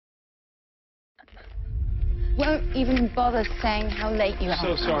Won't even bother saying how late you are.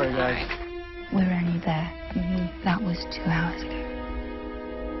 So sorry, guys. We're only there. That was 2 hours ago.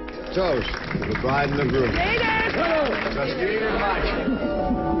 Toast to the bride and the groom.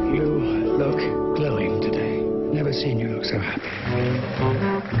 You look glowing today. Never seen you look so happy.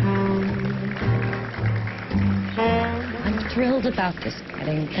 I'm thrilled about this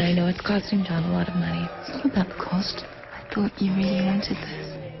wedding, and I know it's costing John a lot of money. It's not about the cost. I thought you really wanted this.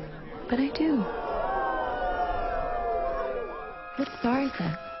 But I do. What star is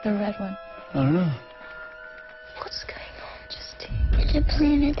that? The red one. I don't know. What's going on, Justine? It's a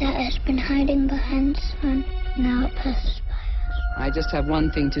planet that has been hiding behind the sun. Now it passes by us. I just have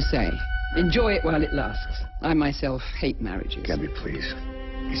one thing to say. Enjoy it while it lasts. I myself hate marriages. Gabby, please.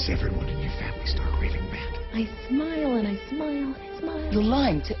 Is everyone in your family start raving mad? I smile and I smile and I smile. You're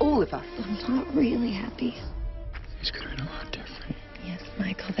lying to all of us. I'm not really happy. These could have been a lot different. Yes,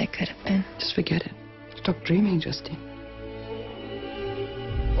 Michael, they could have been. Just forget it. Stop dreaming, Justine.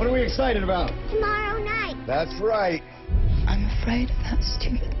 What are we excited about? Tomorrow night. That's right. I'm afraid of that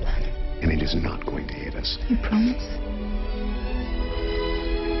stupid planet. And it is not going to hit us. You promise?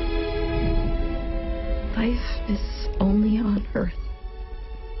 Life is only on Earth.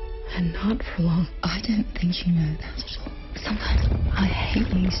 And not for long. I don't think you know that at all. Sometimes I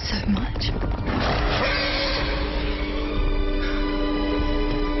hate you so much.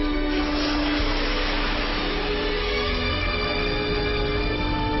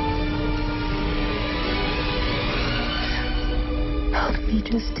 Help me,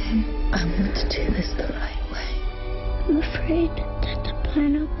 Justine. I want to do this the right way. I'm afraid that the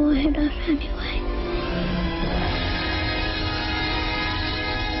planet will hit us anyway.